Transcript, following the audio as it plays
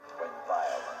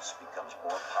Ignorance becomes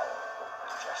more powerful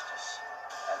than justice,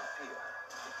 and fear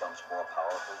becomes more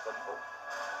powerful than hope,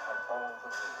 and all the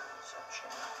rules have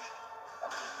changed,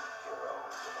 and a new hero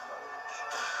will emerge.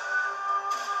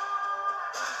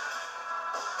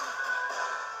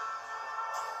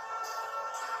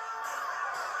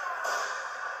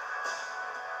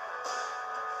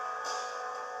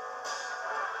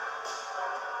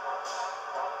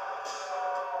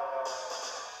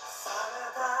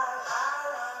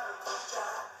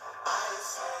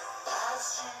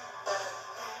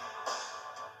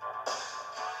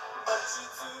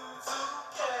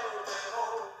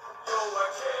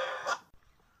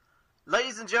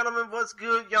 Ladies and gentlemen, what's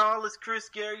good, y'all? It's Chris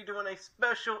Gary doing a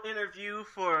special interview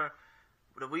for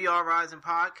the We Are Rising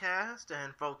podcast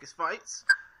and Focus Fights.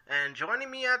 And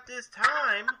joining me at this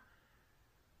time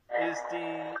is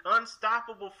the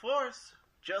Unstoppable Force.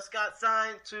 Just got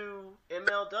signed to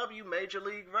MLW, Major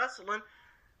League Wrestling,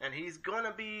 and he's going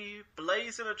to be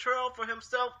blazing a trail for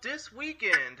himself this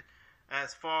weekend,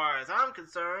 as far as I'm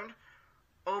concerned.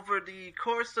 Over the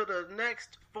course of the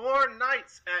next 4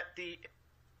 nights at the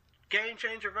Game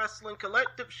Changer Wrestling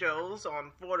Collective shows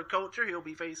on For the Culture, he'll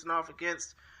be facing off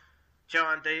against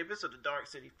John Davis of the Dark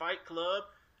City Fight Club.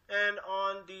 And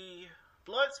on the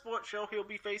Bloodsport show, he'll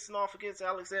be facing off against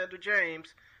Alexander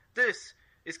James. This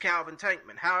is Calvin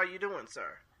Tankman. How are you doing, sir?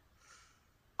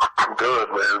 I'm good,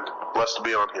 man. Blessed to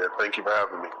be on here. Thank you for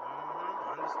having me.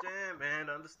 Understand, man.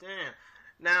 Understand.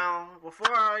 Now,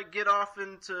 before I get off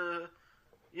into,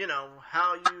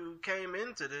 how you came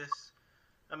into this,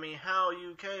 how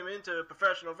you came into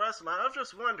professional wrestling, I was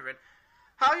just wondering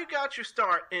how you got your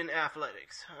start in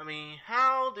athletics.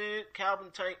 How did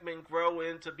Calvin Tankman grow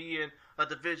into being a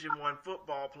Division I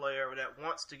football player that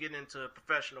wants to get into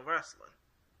professional wrestling?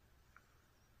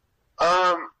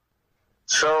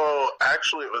 So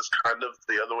actually it was kind of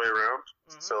the other way around.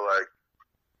 Mm-hmm. So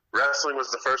wrestling was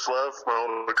the first love. My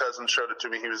older cousin showed it to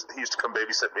me. He used to come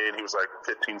babysit me, and he was like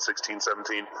 15, 16,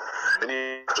 17. And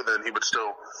after then, he would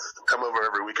still come over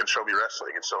every week and show me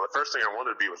wrestling. And so the first thing I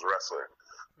wanted to be was a wrestler.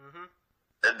 Mm-hmm.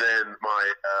 And then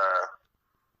my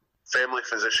family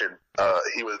physician,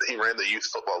 he ran the youth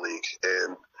football league,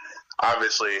 and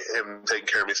obviously him taking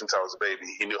care of me since I was a baby,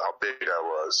 he knew how big I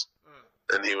was.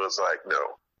 And he was like,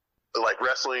 no,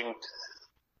 wrestling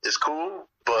is cool,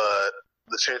 but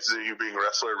the chances of you being a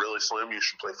wrestler are really slim. You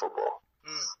should play football.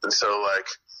 And so,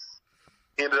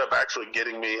 he ended up actually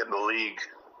getting me in the league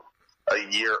a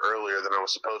year earlier than I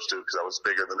was supposed to, because I was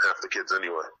bigger than half the kids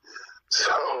anyway.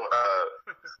 So,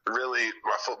 really,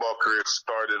 my football career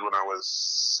started when I was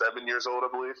 7 years old, I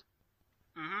believe,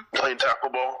 playing tackle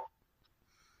ball.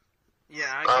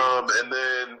 Yeah. And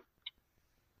then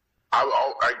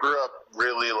I grew up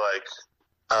really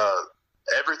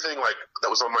everything that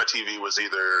was on my TV was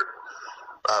either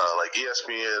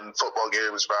ESPN, football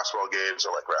games, basketball games,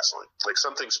 or wrestling,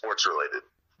 something sports related.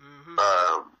 Mm-hmm.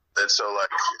 And so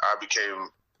I became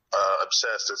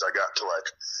obsessed as I got to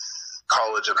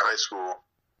college and high school.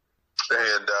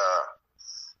 And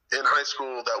in high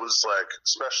school, that was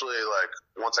especially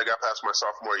once I got past my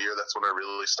sophomore year, that's when I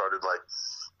really started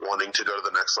wanting to go to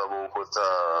the next level with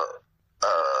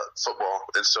football.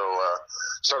 And so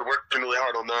started working really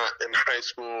hard on that in high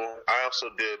school. I also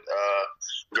did,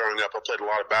 growing up, I played a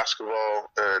lot of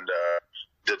basketball and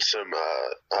did some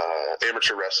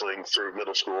amateur wrestling through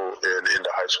middle school and into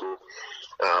high school.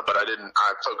 But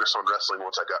I focused on wrestling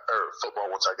football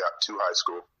once I got to high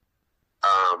school.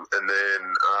 And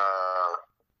then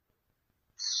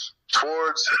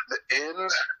towards the end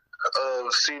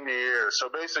of senior year, so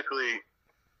basically,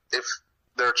 if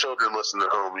there are children listening at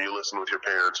home, you listen with your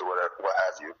parents or what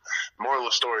have you. The moral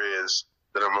of the story is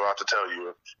that I'm about to tell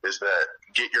you is that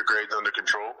get your grades under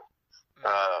control.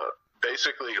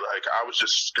 Basically, I was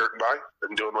just skirting by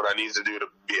and doing what I needed to do to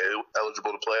be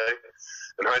eligible to play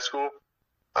in high school,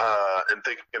 and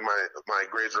thinking my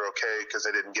grades were okay because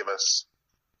they didn't give us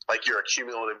your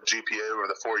cumulative GPA over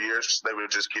the 4 years. They would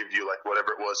just give you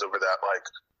whatever it was over that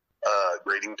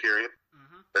grading period.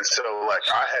 And so,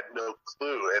 I had no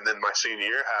clue. And then my senior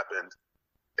year happened,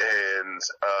 and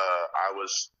I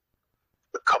was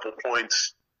a couple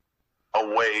points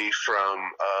away from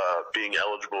being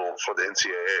eligible for the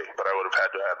NCAA, but I would have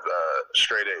had to have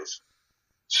straight A's.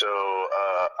 So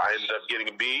I ended up getting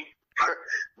a B,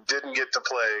 didn't get to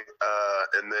play,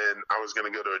 and then I was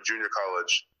going to go to a junior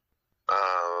college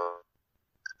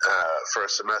for a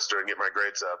semester and get my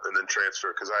grades up and then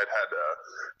transfer, because I had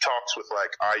talks with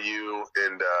IU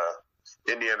and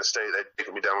Indiana State. They'd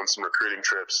taken me down on some recruiting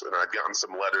trips, and I'd gotten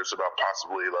some letters about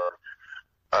possibly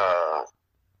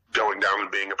going down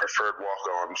and being a preferred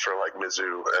walk-on for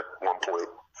Mizzou at one point.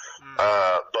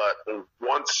 But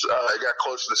once it got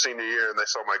close to the senior year and they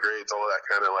saw my grades, all of that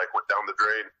kind of like went down the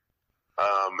drain.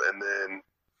 And then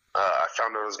I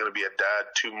found out I was going to be a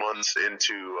dad 2 months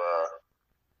into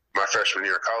my freshman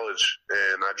year of college,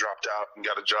 and I dropped out and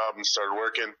got a job and started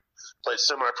working. Played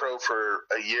semi-pro for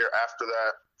a year after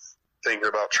that, thinking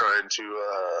about trying to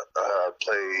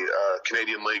play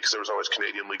Canadian League, because there was always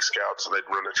Canadian League scouts, and they'd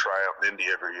run a tryout in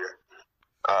Indy every year.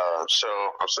 So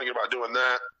I was thinking about doing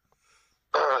that.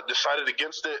 Decided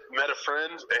against it, met a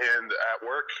friend, and at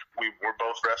work, we were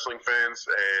both wrestling fans,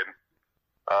 and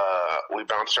we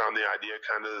bounced around the idea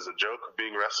kind of as a joke of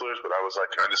being wrestlers, but I was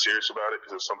like kind of serious about it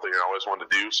because it was something I always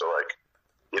wanted to do. So like,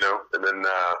 you know, and then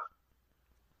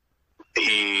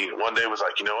he one day was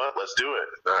like, you know what, let's do it.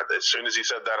 As soon as he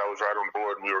said that, I was right on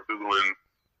board, and we were Googling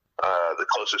the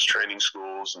closest training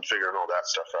schools and figuring all that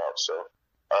stuff out. So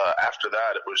after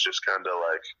that, it was just kind of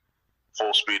like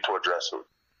full speed towards wrestling.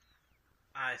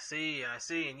 I see.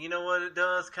 And you know what, it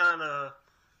does kind of,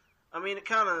 I mean, it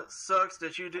kind of sucks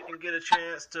that you didn't get a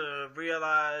chance to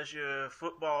realize your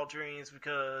football dreams,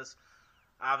 because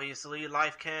obviously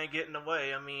life can get in the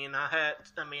way. I mean, I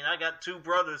got two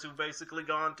brothers who basically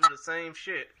gone through the same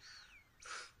shit.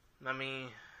 I mean,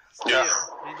 still,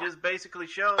 it just basically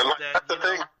shows that, the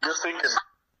thing you're thinking.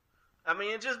 I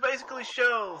mean, it just basically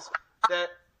shows that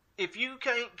if you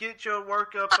can't get your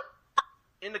work up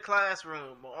in the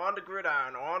classroom or on the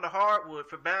gridiron or on the hardwood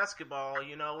for basketball,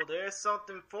 you know, there's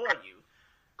something for you.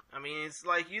 I mean, it's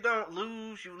like you don't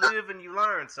lose, you live and you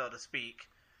learn, so to speak.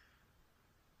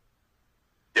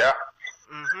 Yeah.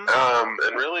 Mm-hmm.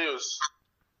 And really it was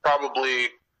probably,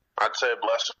 I'd say, a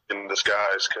blessing in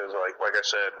disguise, because like I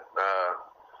said,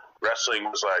 wrestling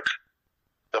was like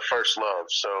the first love.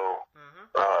 So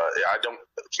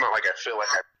it's not like I feel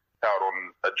like I out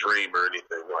on a dream or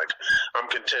anything. Like, I'm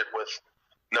content with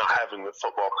not having the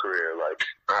football career. Like,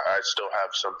 I still have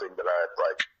something that I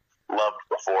like loved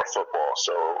before football.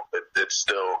 So it's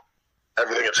still,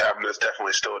 everything that's happened is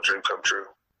definitely still a dream come true.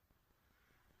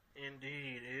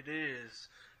 Indeed, it is.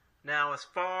 Now, as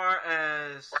far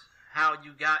as how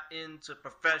you got into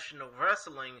professional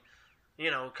wrestling,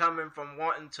 you know, coming from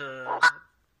wanting to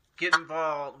get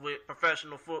involved with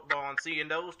professional football and seeing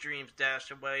those dreams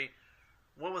dash away,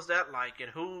 what was that like, and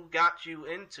who got you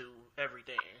into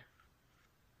everything?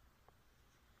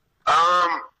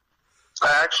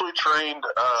 I actually trained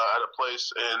at a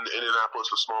place in Indianapolis,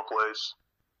 a small place,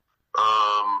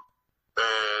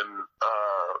 and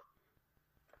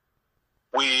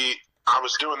I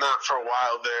was doing that for a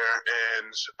while there,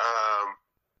 and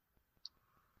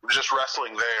just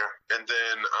wrestling there, and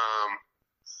then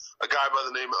a guy by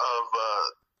the name of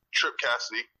Trip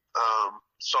Cassidy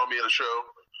saw me at a show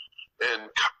and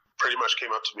pretty much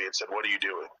came up to me and said, "What are you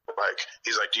doing?" Like,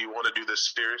 he's like, "Do you want to do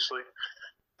this seriously?"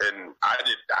 And I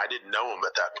didn't know him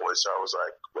at that point, so I was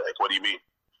like, "What do you mean?"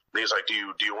 And he's like, "Do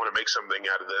you want to make something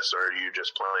out of this, or are you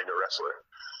just playing a wrestler?"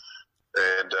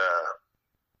 And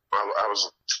I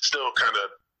was still kind of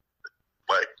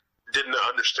like, didn't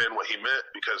understand what he meant,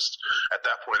 because at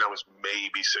that point I was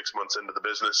maybe 6 months into the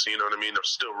business, you know what I mean? I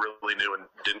was still really new and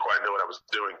didn't quite know what I was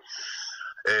doing.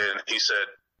 And he said,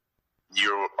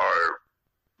 "You are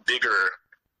bigger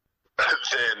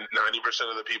than 90%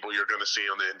 of the people you're going to see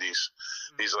on the indies."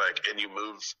 He's like, "And you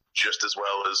move just as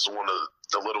well as one of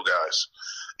the little guys."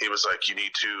 He was like, "You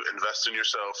need to invest in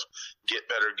yourself, get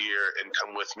better gear, and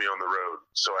come with me on the road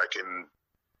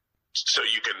so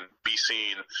you can be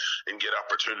seen and get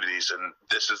opportunities. And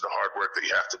this is the hard work that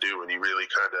you have to do." And he really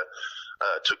kind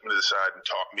of took me to the side and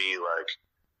taught me like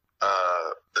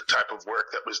the type of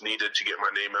work that was needed to get my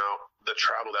name out, the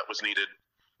travel that was needed,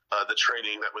 the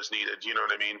training that was needed, you know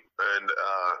what I mean? And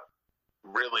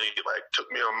really like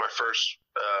took me on my first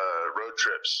road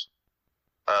trips.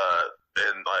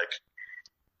 And like,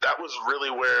 that was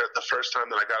really where the first time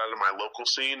that I got out of my local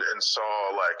scene and saw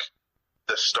like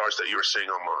the stars that you were seeing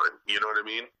online, you know what I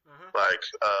mean? Mm-hmm. Like,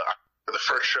 the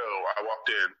first show I walked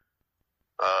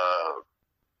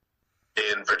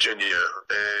in Virginia,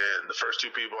 and the first two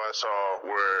people I saw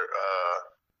were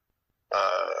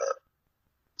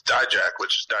Dijak,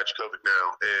 which is Dijakovic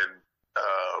now, and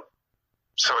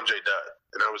Sanjay Dutt.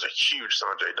 And I was a huge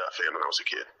Sanjay Dutt fan when I was a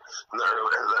kid. And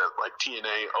like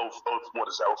TNA,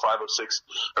 05, 06,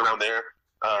 around there.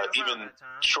 Even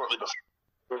shortly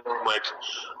before, like,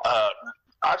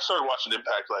 I started watching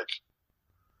Impact, like,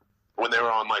 when they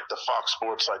were on, like, the Fox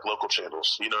Sports, like, local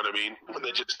channels, you know what I mean? When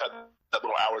they just had that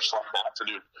little hour slot in the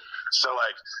afternoon. So,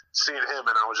 like, seeing him,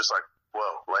 and I was just like,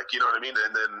 whoa, like, you know what I mean?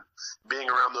 And then being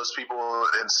around those people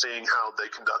and seeing how they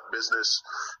conduct business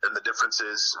and the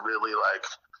differences really, like,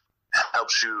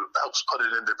 helps put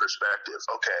it into perspective.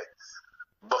 Okay,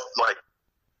 but, like,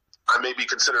 I may be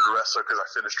considered a wrestler because I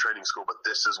finished training school, but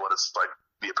this is what it's like to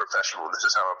be a professional, and this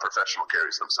is how a professional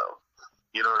carries themselves.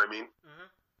 You know what I mean? Mm-hmm.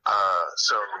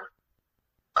 So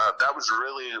that was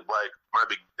really like my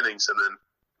beginnings, and then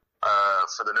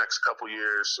for the next couple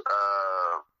years,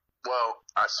 I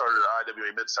started at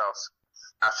IWA Mid-South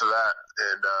after that,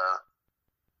 and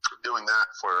doing that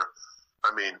for,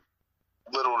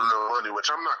 little to no money, which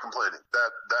I'm not complaining.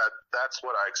 That's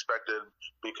what I expected,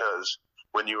 because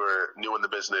when you were new in the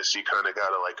business, you kind of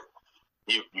gotta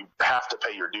you have to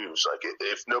pay your dues. Like,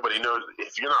 if nobody knows,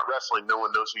 if you're not wrestling, no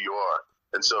one knows who you are,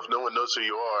 and so if no one knows who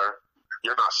you are,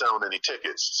 you're not selling any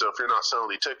tickets. So if you're not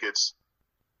selling any tickets,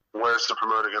 where's the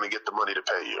promoter going to get the money to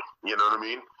pay you? You know what I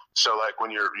mean? So like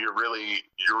when you're really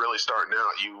starting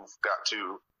out, you've got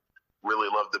to really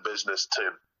love the business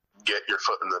to get your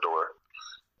foot in the door.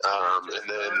 And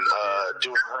then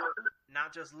doing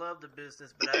not just love the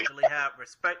business, but actually have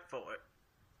respect for it.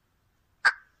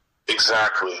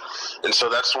 Exactly. And so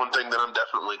that's one thing that I'm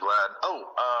definitely glad.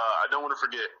 I don't want to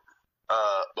forget,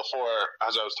 before,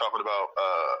 as I was talking about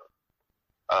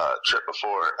Trip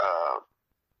before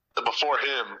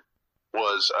him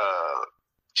was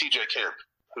TJ Kemp,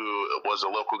 who was a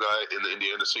local guy in the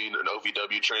Indiana scene, an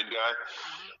OVW trained guy.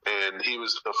 And he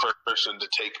was the first person to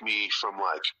take me from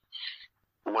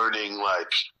learning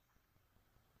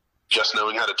just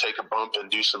knowing how to take a bump and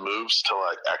do some moves to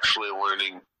actually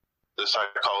learning the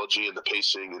psychology and the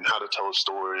pacing and how to tell a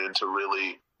story, and to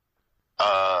really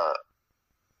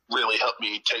help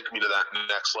me take me to that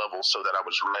next level so that I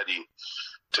was ready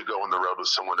to go on the road with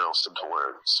someone else and to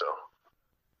learn. So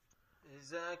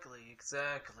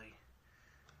Exactly.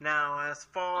 Now, as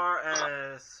far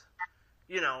as,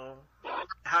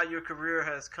 how your career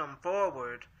has come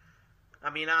forward,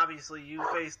 obviously you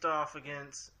faced off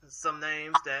against some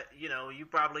names that, you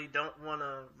probably don't want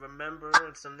to remember,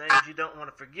 and some names you don't want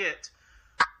to forget.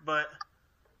 But,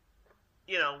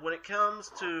 when it comes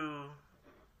to,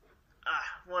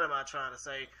 what am I trying to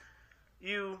say?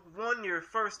 You won your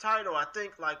first title, I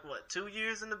think, 2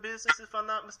 years in the business, if I'm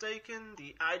not mistaken?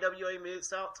 The IWA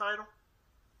Mid-South title?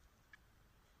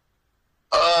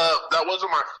 That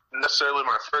wasn't necessarily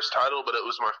my first title, but it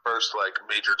was my first,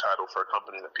 major title for a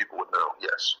company that people would know,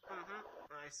 yes.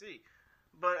 Mm-hmm. I see.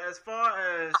 But as far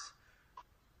as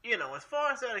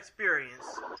that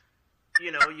experience,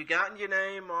 you gotten your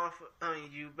name off,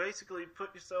 you basically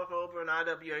put yourself over in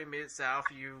IWA Mid-South,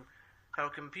 you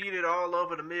have competed all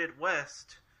over the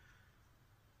Midwest.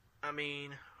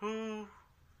 Who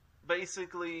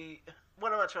basically,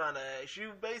 what am I trying to ask?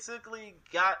 You basically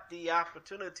got the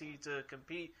opportunity to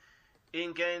compete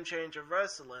in Game Changer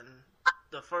Wrestling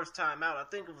the first time out. I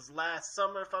think it was last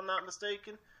summer, if I'm not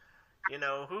mistaken. Who?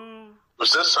 It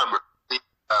was this summer.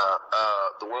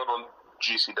 The World on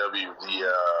GCW,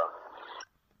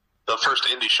 the first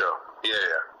indie show.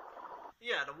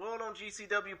 Yeah, the World on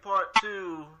GCW Part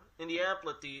 2 in the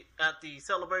amphitheater, at the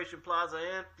Celebration Plaza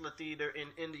Amphitheater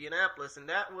in Indianapolis, and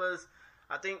that was,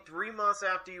 I think, 3 months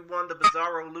after you won the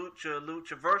Bizarro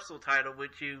Luchaversal title,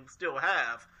 which you still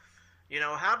have.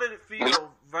 How did it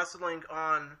feel wrestling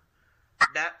on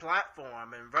that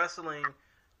platform, and wrestling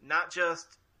not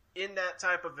just in that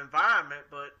type of environment,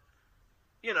 but,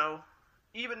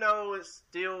 even though it's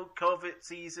still COVID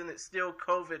season, it's still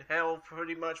COVID hell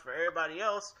pretty much for everybody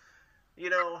else,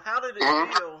 how did it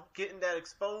feel getting that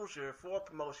exposure for a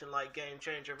promotion like Game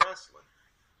Changer Wrestling?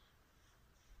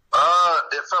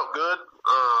 It felt good.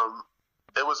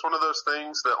 It was one of those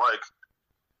things that,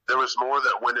 there was more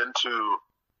that went into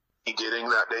getting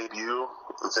that debut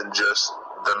than just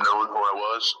them knowing who I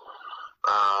was.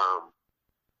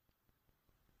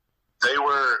 They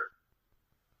were,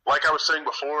 like I was saying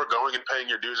before, going and paying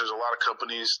your dues. There's a lot of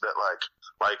companies that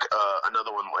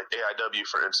another one, like AIW,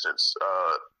 for instance.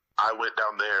 I went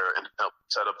down there and helped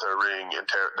set up their ring and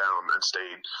tear it down and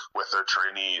stayed with their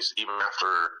trainees even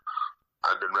after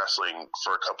I'd been wrestling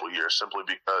for a couple of years, simply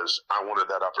because I wanted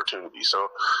that opportunity. So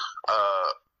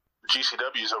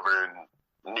GCW's over in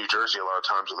New Jersey a lot of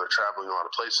times, and they're traveling a lot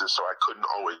of places, so I couldn't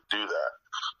always do that.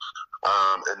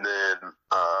 And then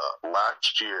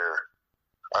last year,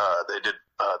 they did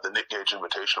the Nick Gage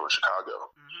Invitational in Chicago.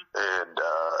 And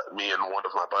me and one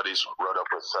of my buddies rode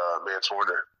up with Mance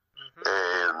Warner.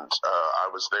 And I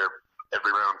was there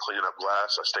every round cleaning up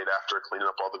glass. I stayed after, cleaning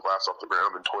up all the glass off the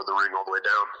ground, and tore the ring all the way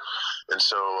down. And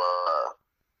so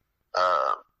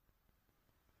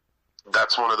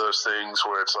that's one of those things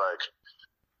where it's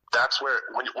that's where,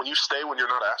 when you stay when you're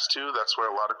not asked to, that's where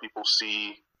a lot of people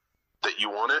see that you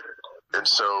want it. And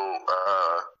so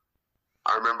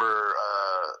I remember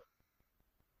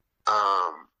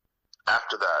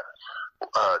after that,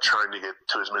 trying to get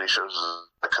to as many shows as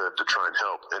I could to try and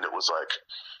help, and it was like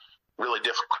really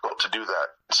difficult to do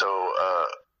that. So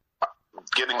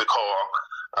getting the call,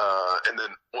 and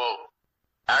then, well,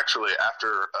 actually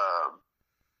after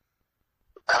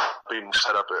helping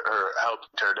set up or helping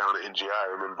tear down an NGI, I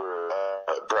remember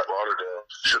Brett Lauderdale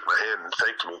shook my hand and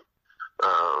thanked me,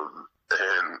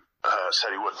 and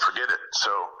said he wouldn't forget it.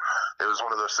 So it was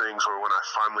one of those things where when I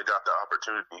finally got the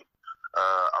opportunity,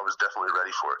 I was definitely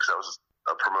ready for it, because that was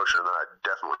a promotion that I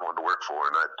definitely wanted to work for,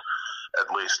 and I'd at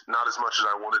least, not as much as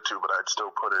I wanted to, but I'd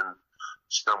still put in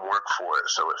some work for it.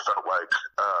 So it felt like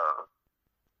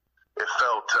it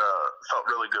felt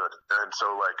really good. And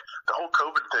so, like, the whole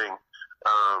COVID thing,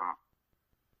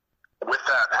 with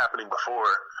that happening before,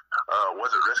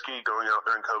 was it risky going out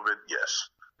during COVID? Yes.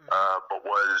 But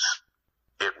was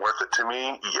it worth it to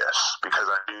me? Yes, because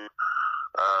I knew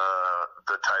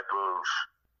the type of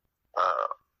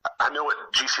I know what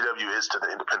GCW is to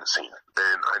the independent scene,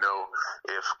 and I know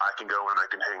if I can go and I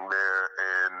can hang there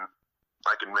and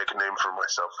I can make a name for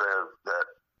myself there, that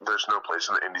there's no place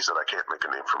in the indies that I can't make a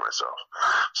name for myself.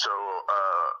 So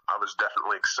I was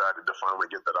definitely excited to finally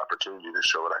get that opportunity to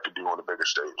show what I could do on a bigger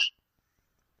stage.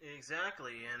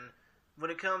 Exactly, and when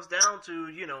it comes down to,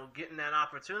 you know, getting that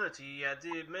opportunity, I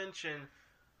did mention,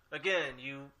 again,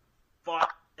 you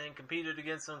fought and competed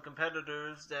against some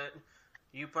competitors that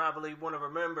you probably want to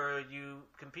remember. You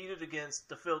competed against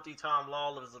the Filthy Tom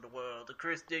Lawlers of the world, the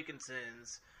Chris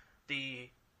Dickinsons, the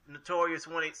Notorious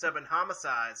 187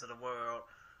 Homicides of the world.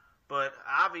 But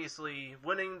obviously,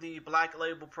 winning the Black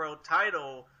Label Pro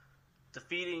title,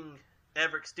 defeating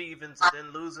Everett Stevens, and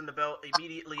then losing the belt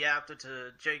immediately after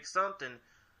to Jake Something,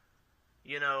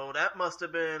 you know, that must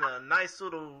have been a nice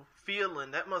little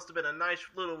feeling. That must have been a nice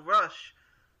little rush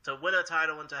to win a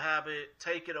title and to have it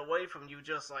take it away from you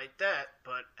just like that.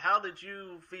 But how did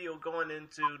you feel going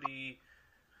into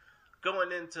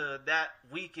that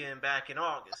weekend back in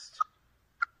August?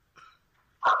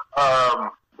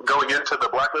 Going into the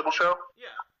Black Label show?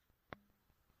 Yeah.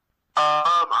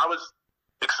 I was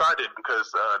excited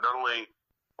because not only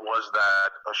was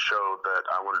that a show that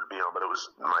I wanted to be on, but it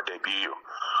was my debut.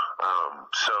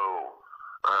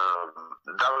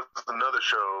 That was another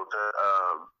show that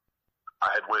I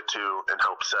had went to and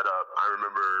helped set up. I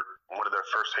remember one of their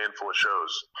first handful of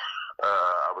shows.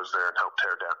 I was there and helped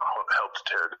tear down.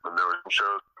 And there were some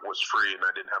shows that was free, and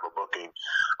I didn't have a booking.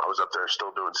 I was up there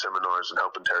still doing seminars and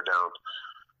helping tear down.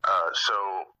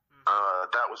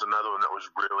 That was another one that was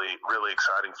really, really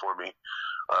exciting for me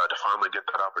to finally get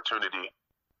that opportunity.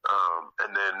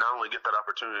 And then not only get that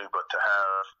opportunity, but to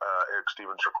have Eric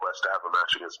Stevens' request to have a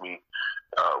match against me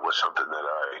was something that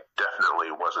I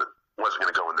definitely wasn't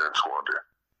going to go in there and squander.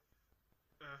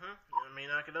 I mean,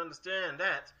 I can understand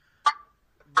that.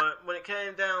 But when it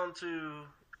came down to,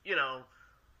 you know,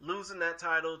 losing that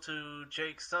title to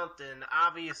Jake Something,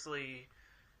 obviously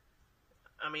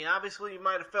you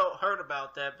might have felt hurt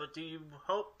about that, but do you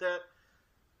hope that,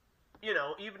 you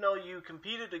know, even though you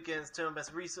competed against him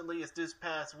as recently as this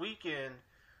past weekend,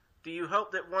 do you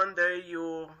hope that one day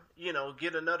you'll, you know,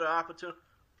 get another opportunity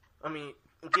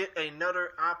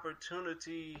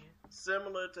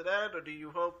similar to that, or do you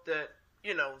hope that,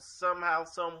 you know, somehow,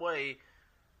 some way,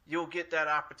 you'll get that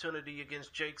opportunity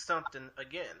against Jake Something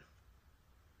again?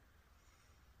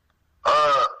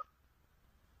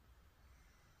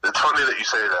 It's funny that you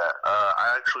say that.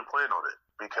 I actually plan on it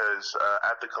because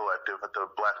at the Collective, at the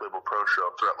Black Label Pro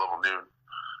Show, Threat Level Noon,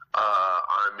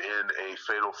 I'm in a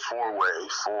fatal four-way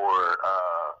for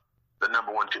the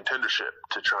number one contendership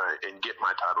to try and get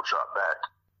my title shot back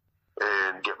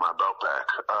and get my belt back.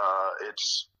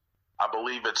 I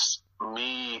believe it's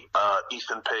me,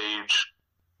 Ethan Page,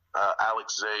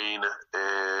 Alex Zane,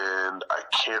 and I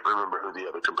can't remember who the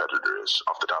other competitor is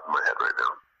off the top of my head right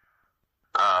now.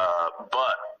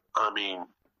 But, I mean,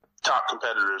 top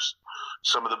competitors,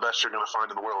 some of the best you're going to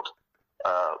find in the world.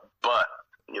 But,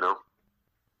 you know,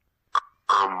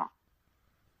 I'm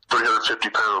 350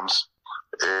 pounds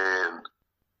and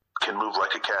can move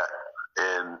like a cat.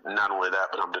 And not only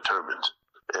that, but I'm determined.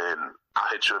 And I'll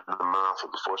hit you in the mouth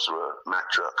with the force of a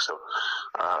Mack truck. So,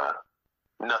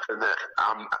 nothing that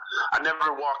I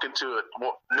never walk into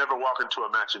a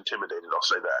match intimidated. I'll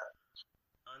say that.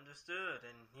 Understood.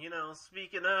 And, you know,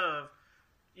 speaking of,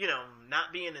 you know,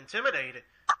 not being intimidated,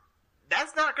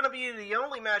 that's not going to be the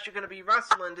only match you're going to be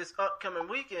wrestling this upcoming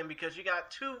weekend, because you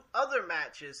got two other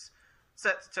matches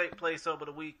set to take place over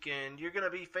the weekend. You're going to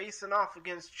be facing off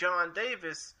against John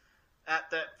Davis at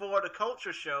that For the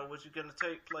Culture show, which is going to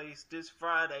take place this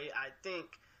Friday, I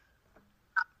think,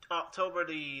 October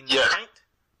the 9th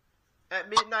at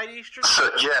midnight Eastern.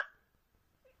 Yeah.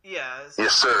 Yes.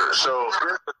 Yes, sir. So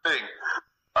here's the thing.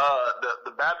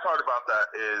 The bad part about that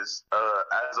is,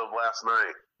 as of last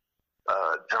night,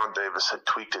 John Davis had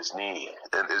tweaked his knee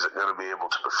and isn't going to be able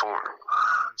to perform.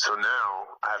 So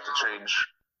now I have to change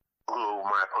who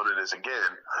my opponent is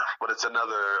again, but it's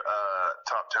another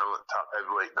top talent, top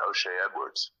heavyweight, O'Shea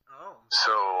Edwards. Oh.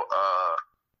 So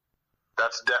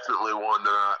that's definitely one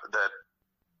that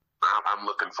I'm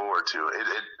looking forward to.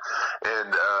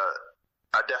 And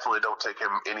I definitely don't take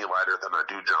him any lighter than I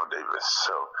do John Davis.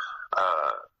 So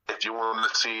if you want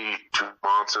to see two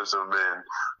monsters of men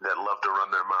that love to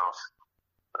run their mouth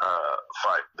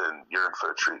fight, then you're in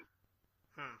for a treat.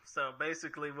 So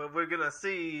basically what we're going to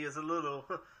see is a little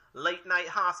late night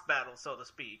house battle, so to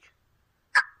speak.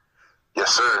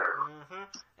 Yes, sir. Mm-hmm.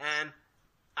 And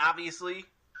obviously,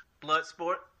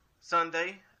 Bloodsport,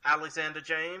 Sunday, Alexander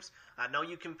James. I know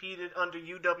you competed under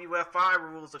UWFI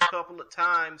rules a couple of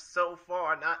times so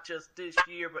far, not just this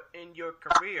year, but in your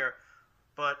career.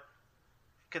 But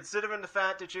considering the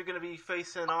fact that you're going to be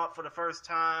facing off for the first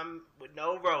time with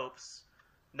no ropes,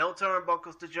 no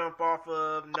turnbuckles to jump off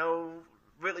of, no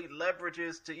really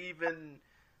leverages to even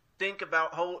think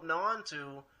about holding on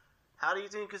to, how do you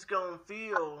think it's going to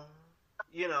feel,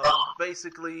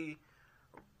 basically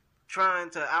trying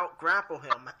to out-grapple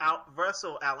him,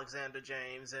 out-wrestle Alexander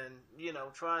James, and,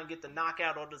 try and get the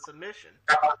knockout or the submission?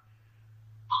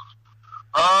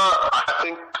 I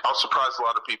think I'll surprise a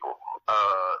lot of people.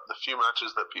 The few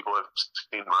matches that people have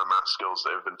seen my mat skills,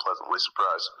 they've been pleasantly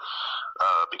surprised.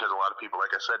 Because a lot of people,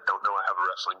 like I said, don't know I have a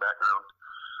wrestling background.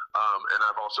 And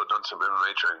I've also done some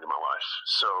MMA training in my life.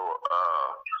 So,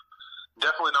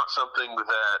 definitely not something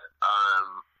that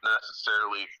I'm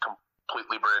necessarily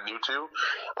completely brand new to.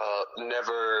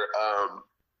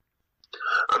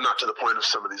 I'm not to the point of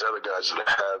some of these other guys that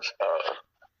have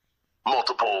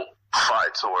multiple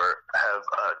fights or have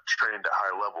trained at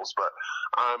higher levels, but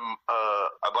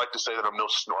I'd like to say that I'm no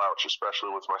slouch,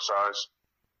 especially with my size.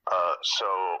 So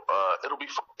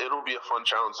it'll be a fun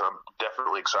challenge. I'm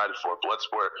definitely excited for it.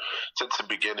 Bloodsport, since the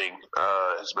beginning,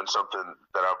 has been something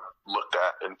that I've looked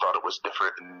at and thought it was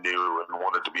different and new and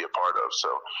wanted to be a part of. So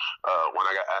when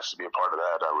I got asked to be a part of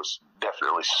that, I was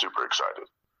definitely super excited.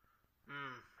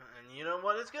 And you know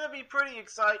what? It's going to be pretty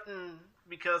exciting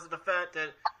because of the fact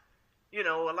that,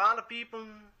 a lot of people,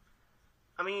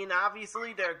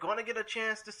 obviously they're going to get a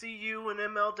chance to see you in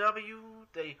MLW.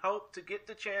 They hope to get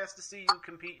the chance to see you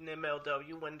compete in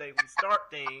MLW when they restart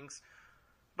things.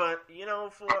 But,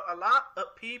 for a lot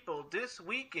of people this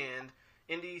weekend,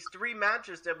 in these 3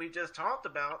 matches that we just talked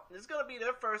about, it's going to be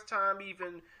their first time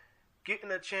even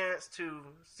getting a chance to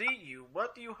see you.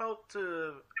 What do you hope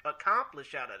to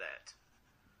accomplish out of that?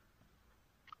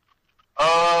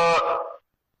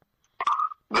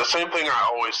 The same thing I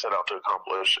always set out to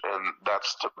accomplish, and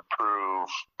that's to prove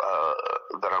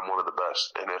that I'm one of the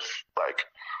best. And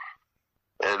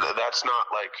and that's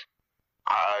not like,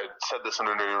 I said this in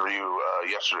an interview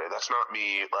yesterday. That's not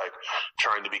me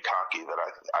trying to be cocky that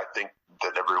I think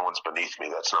that everyone's beneath me.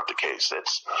 That's not the case.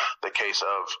 It's the case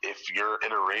of, if you're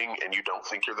in a ring and you don't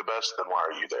think you're the best, then why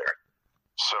are you there?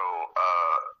 So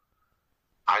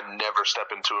I never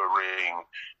step into a ring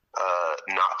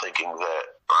not thinking that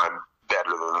I'm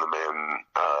better than the man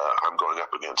I'm going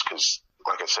up against, because,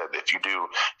 like I said, if you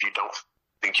don't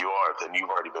think you are, then you've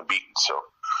already been beaten. So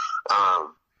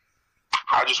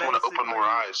I just want to open more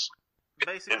eyes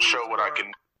and show what I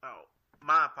can. Oh,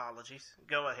 my apologies.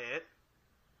 Go ahead.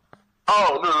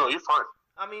 Oh, no, you're fine.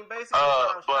 Basically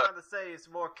what I was trying to say is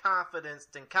more confidence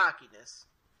than cockiness.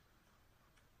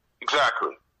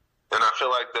 Exactly. And I feel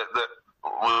like that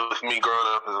with me growing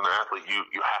up as an athlete,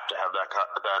 you have to have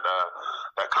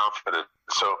that confidence.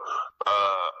 So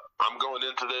I'm going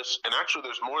into this, and actually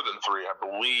there's more than 3. I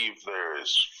believe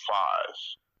there's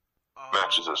 5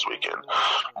 matches this weekend.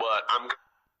 But I'm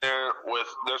there with,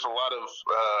 there's been a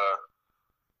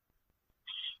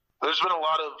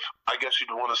lot of, I guess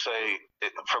you'd want to say,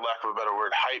 for lack of a better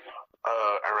word, hype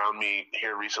around me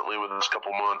here recently within this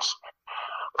couple months.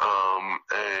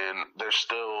 And there's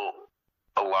still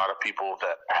a lot of people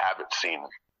that haven't seen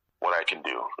what I can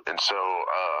do. And so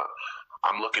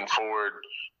I'm looking forward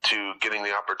to getting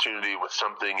the opportunity with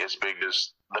something as big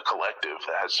as the Collective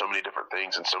that has so many different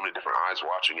things and so many different eyes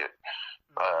watching it,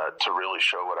 to really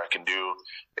show what I can do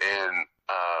and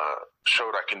show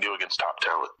what I can do against top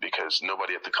talent, because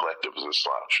nobody at the Collective is a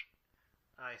slouch.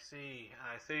 I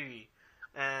see.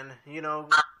 And,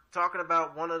 talking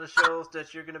about one of the shows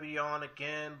that you're going to be on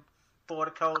again, For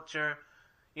the Culture,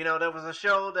 there was a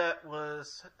show that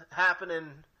was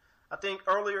happening, I think,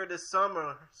 earlier this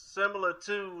summer, similar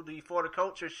to the For the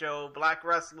Culture show, Black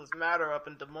Wrestlers Matter, up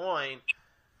in Des Moines.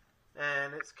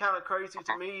 And it's kind of crazy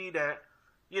to me that,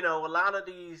 you know, a lot of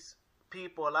these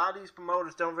people, a lot of these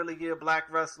promoters don't really give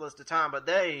black wrestlers the time of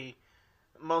day,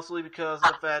 mostly because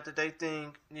of the fact that they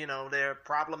think, you know, they're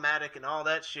problematic and all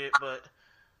that shit. But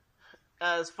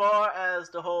as far as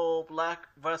the whole Black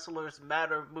Wrestlers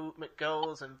Matter movement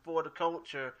goes and for the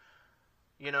culture,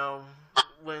 you know,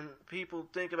 when people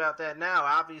think about that now,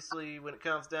 obviously when it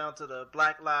comes down to the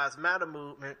Black Lives Matter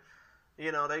movement,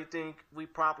 you know, they think we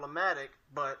problematic.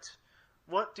 But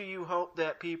what do you hope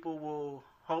that people will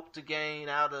hope to gain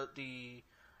out of the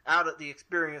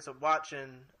experience of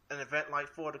watching an event like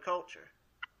For the Culture?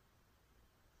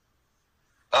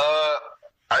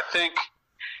 I think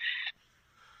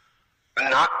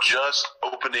not just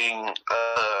opening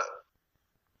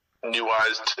new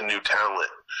eyes to new talent,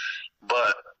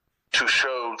 but to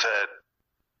show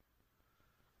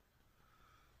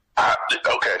that.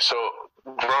 Okay, so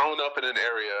growing up in an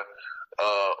area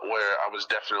where I was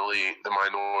definitely the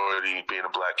minority, being a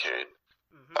black kid,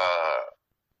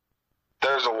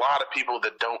 there's a lot of people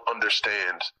that don't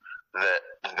understand that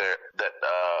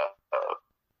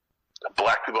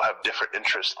black people have different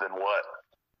interests than what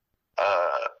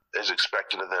is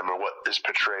expected of them or what is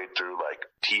portrayed through like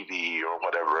TV or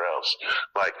whatever else.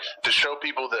 Like to show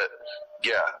people that,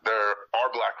 yeah, there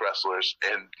are black wrestlers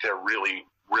and they're really,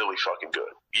 really fucking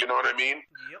good. You know what I mean?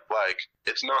 Yep. Like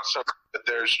it's not something that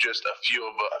there's just a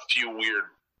few weird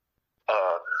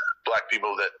black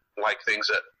people that like things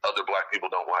that other black people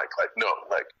don't like. Like no,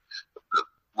 like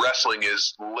wrestling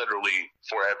is literally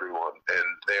for everyone, and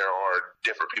there are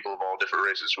different people of all different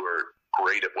races who are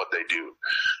great at what they do.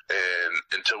 And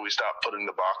until we stop putting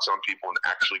the box on people and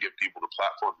actually give people the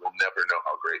platform, we'll never know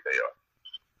how great they are.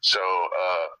 So,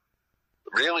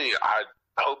 really, I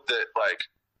hope that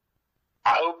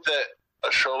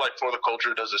a show like For the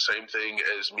Culture does the same thing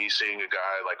as me seeing a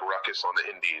guy like Ruckus on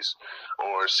the Indies,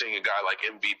 or seeing a guy like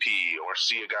MVP, or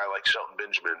see a guy like Shelton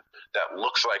Benjamin that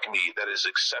looks like me, that is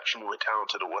exceptionally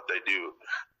talented at what they do,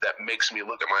 that makes me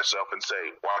look at myself and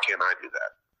say, why can't I do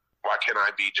that? Why can't I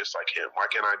be just like him? Why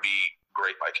can't I be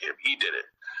great like him? He did it.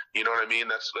 You know what I mean?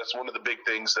 That's one of the big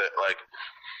things that like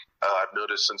I've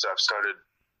noticed since I've started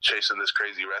chasing this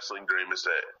crazy wrestling dream is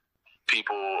that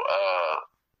people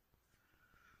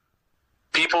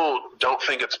don't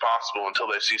think it's possible until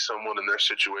they see someone in their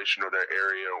situation or their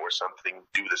area or something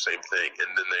do the same thing,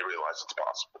 and then they realize it's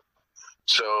possible.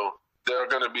 So there are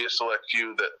going to be a select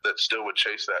few that still would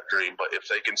chase that dream, but if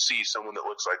they can see someone that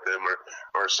looks like them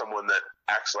or someone that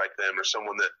acts like them or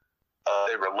someone that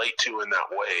they relate to in that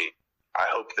way, I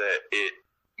hope that it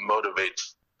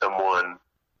motivates someone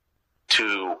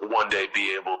to one day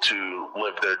be able to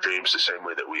live their dreams the same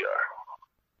way that we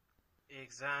are.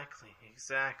 Exactly.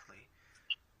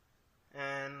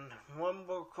 And one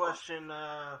more question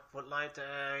I would like to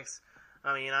ask.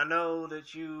 I mean, I know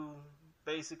that you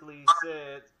basically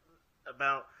said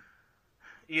about,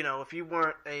 you know, if you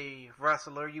weren't a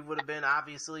wrestler, you would have been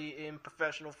obviously in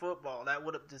professional football. That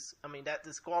would have that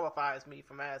disqualifies me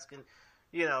from asking,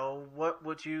 you know, what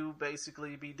would you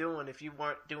basically be doing if you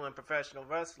weren't doing professional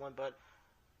wrestling? But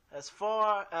as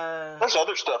far as... There's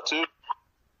other stuff, too.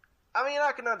 I mean,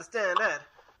 I can understand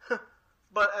that.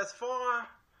 But as far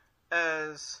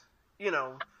as, you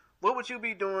know, what would you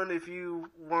be doing if you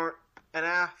weren't an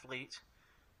athlete?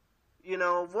 You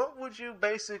know, what would you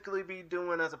basically be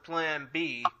doing as a plan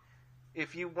B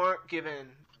if you weren't given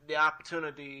the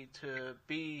opportunity to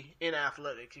be in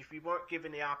athletics, if you weren't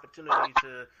given the opportunity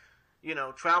to, you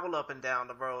know, travel up and down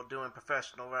the road doing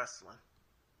professional wrestling?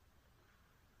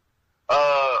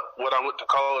 What I went to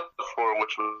college for,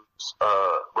 which was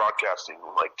broadcasting,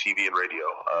 like TV and radio.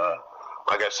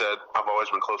 Like I said, I've always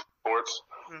been close to sports,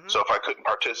 so if I couldn't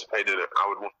participate in it, I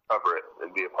would want to cover it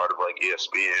and be a part of like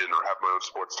ESPN or have my own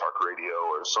sports talk radio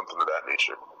or something of that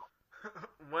nature.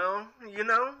 Well, you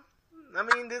know, I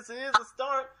mean, this is a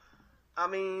start. I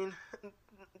mean,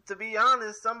 to be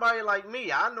honest, somebody like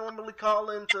me, I normally call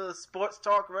into sports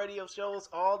talk radio shows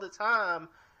all the time,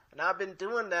 and I've been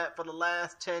doing that for the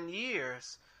last 10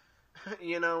 years.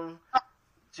 You know,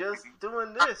 just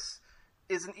doing this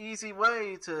is an easy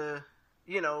way to,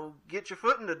 you know, get your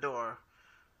foot in the door.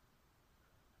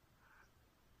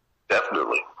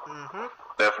 Definitely.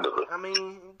 Definitely. I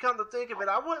mean, come to think of it,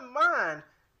 I wouldn't mind.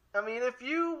 I mean, if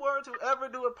you were to ever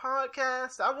do a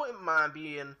podcast, I wouldn't mind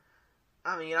being...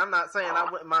 I mean, I'm not saying I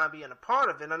wouldn't mind being a part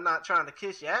of it. I'm not trying to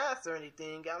kiss your ass or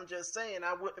anything. I'm just saying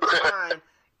I wouldn't mind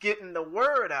getting the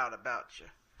word out about you.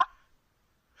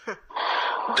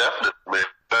 Definitely,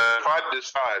 man. If I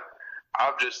decide,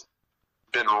 I've just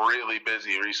been really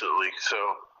busy recently, so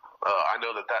I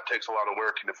know that takes a lot of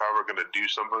work, and if I were going to do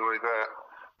something like that,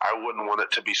 I wouldn't want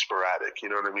it to be sporadic. You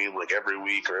know what I mean? Like every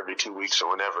week or every 2 weeks or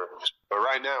whenever. But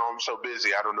right now, I'm so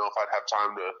busy, I don't know if I'd have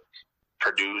time to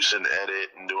produce and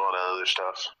edit and do all that other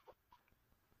stuff.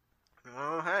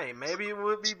 Well, hey, maybe it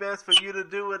would be best for you to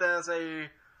do it as a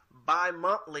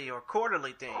bi-monthly or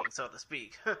quarterly thing, so to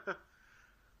speak. Listen,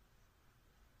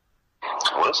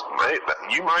 mate,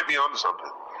 you might be onto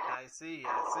something. I see.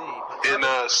 But in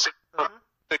 6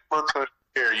 months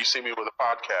here, you see me with a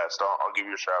podcast, I'll give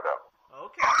you a shout out.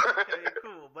 Okay,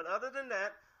 cool. But other than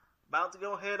that, about to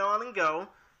go head on and go.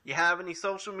 You have any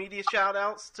social media shout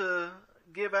outs to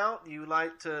give out? Would you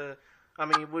like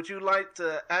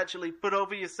to actually put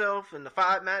over yourself in the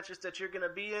 5 matches that you're going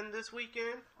to be in this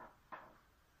weekend?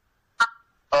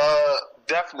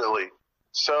 Definitely.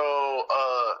 So,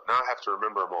 now I have to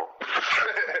remember them all.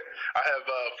 I have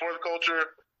Fourth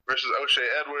Culture versus O'Shea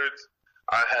Edwards.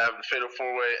 I have the Fatal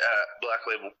 4-Way at Black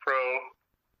Label Pro.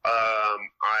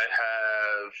 I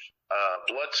have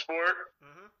Bloodsport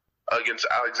against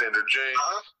Alexander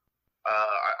James.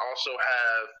 I also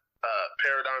have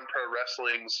Paradigm Pro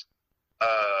Wrestling's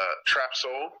Trap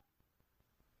Soul.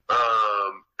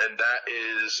 And that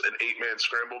is an 8-man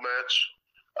scramble match.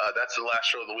 That's the last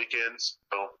show of the weekend.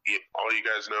 So all you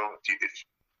guys know, if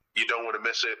you don't want to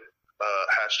miss it,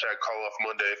 hashtag call off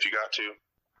Monday if you got to.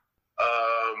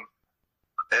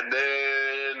 And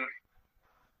then,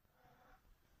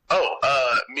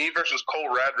 me versus Cole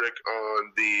Radrick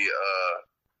on the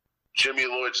Jimmy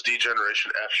Lloyd's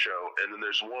D-Generation F show. And then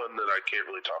there's one that I can't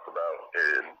really talk about,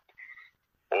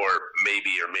 or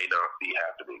maybe or may not be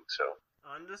happening. So.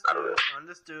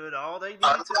 Understood. All they need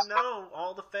to know,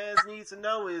 all the fans need to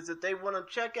know is that they want to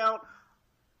check out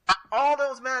all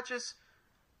those matches.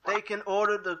 They can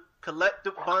order the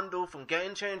collective bundle from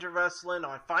Game Changer Wrestling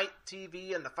on Fight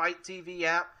TV and the Fight TV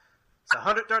app. It's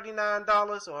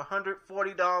 $139 or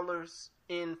 $140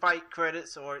 in fight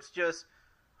credits, or it's just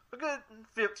a good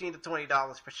 $15 to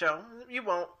 $20 per show. You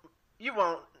won't.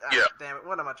 Yeah. Damn it!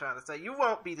 What am I trying to say? You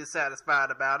won't be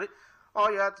dissatisfied about it. All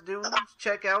you have to do is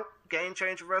check out Game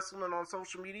Changer Wrestling on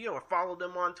social media or follow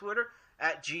them on Twitter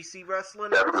at GC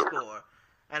Wrestling _.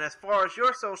 And as far as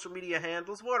your social media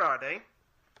handles, what are they?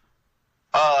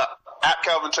 At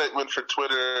Calvin Tankman for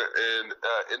Twitter and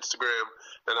Instagram,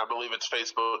 and I believe it's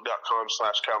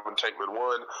Facebook.com/Calvin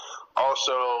Tankman1.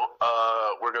 Also,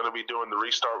 we're going to be doing the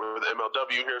restart with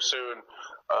MLW here soon.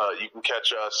 You can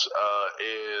catch us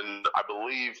in, I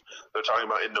believe they're talking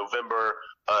about in November,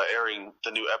 airing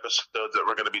the new episodes that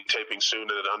we're going to be taping soon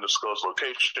at an undisclosed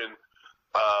location.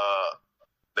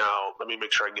 Now, let me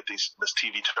make sure I get this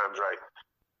TV times right.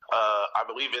 I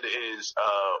believe it is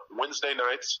Wednesday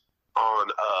nights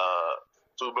on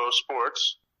Fubo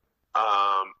Sports,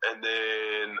 and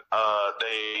then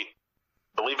they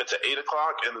believe it's at 8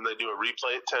 o'clock, and then they do a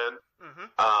replay at 10.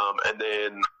 And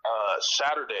then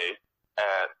Saturday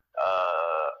at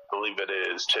I believe it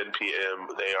is 10 p.m.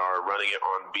 they are running it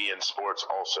on BN Sports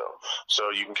also. So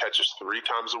you can catch us 3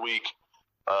 times a week.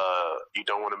 You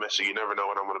don't want to miss it. You never know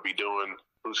what I'm going to be doing.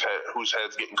 Whose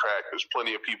head's getting cracked. There's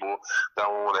plenty of people that I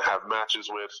want to have matches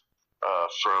with,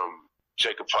 from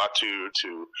Jacob Fatu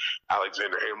to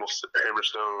Alexander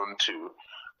Hammerstone to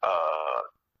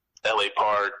LA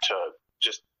Park to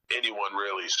just anyone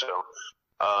really. So,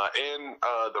 and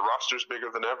the roster's bigger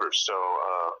than ever. So,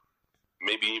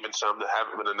 maybe even some that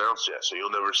haven't been announced yet. So you'll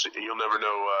never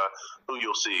know who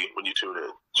you'll see when you tune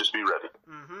in. Just be ready.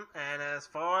 And as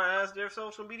far as their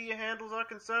social media handles are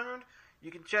concerned, you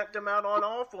can check them out on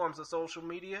all forms of social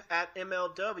media at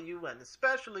MLW, and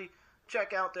especially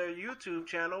check out their YouTube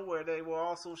channel where they will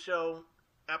also show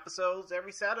episodes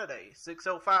every Saturday,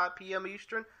 6:05 p.m.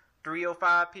 Eastern,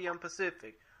 3:05 p.m.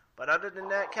 Pacific. But other than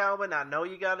that, Calvin, I know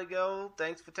you got to go.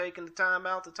 Thanks for taking the time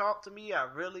out to talk to me. I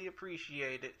really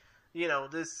appreciate it.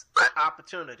 This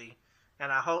opportunity.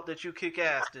 And I hope that you kick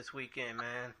ass this weekend,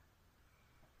 man.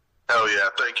 Hell yeah.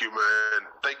 Thank you, man.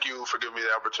 Thank you for giving me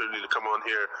the opportunity to come on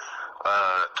here,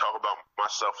 talk about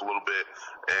myself a little bit,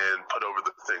 and put over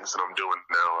the things that I'm doing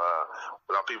now.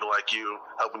 Without people like you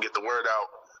helping get the word out,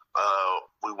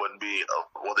 we wouldn't be,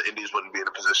 the Indies wouldn't be in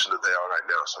the position that they are right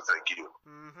now, so thank you.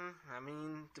 I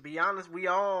mean, to be honest, we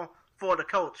all for the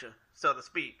culture, so to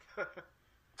speak. Hell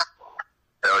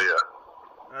yeah.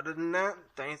 Other than that,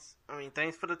 thanks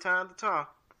for the time to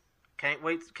talk. Can't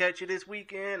wait to catch you this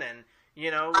weekend, and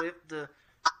if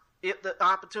the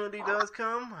opportunity does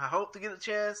come, I hope to get a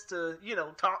chance to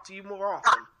talk to you more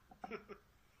often.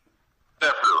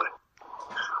 Definitely.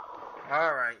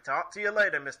 All right, talk to you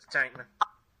later, Mr. Tankman.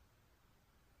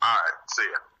 All right, see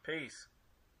ya. Peace.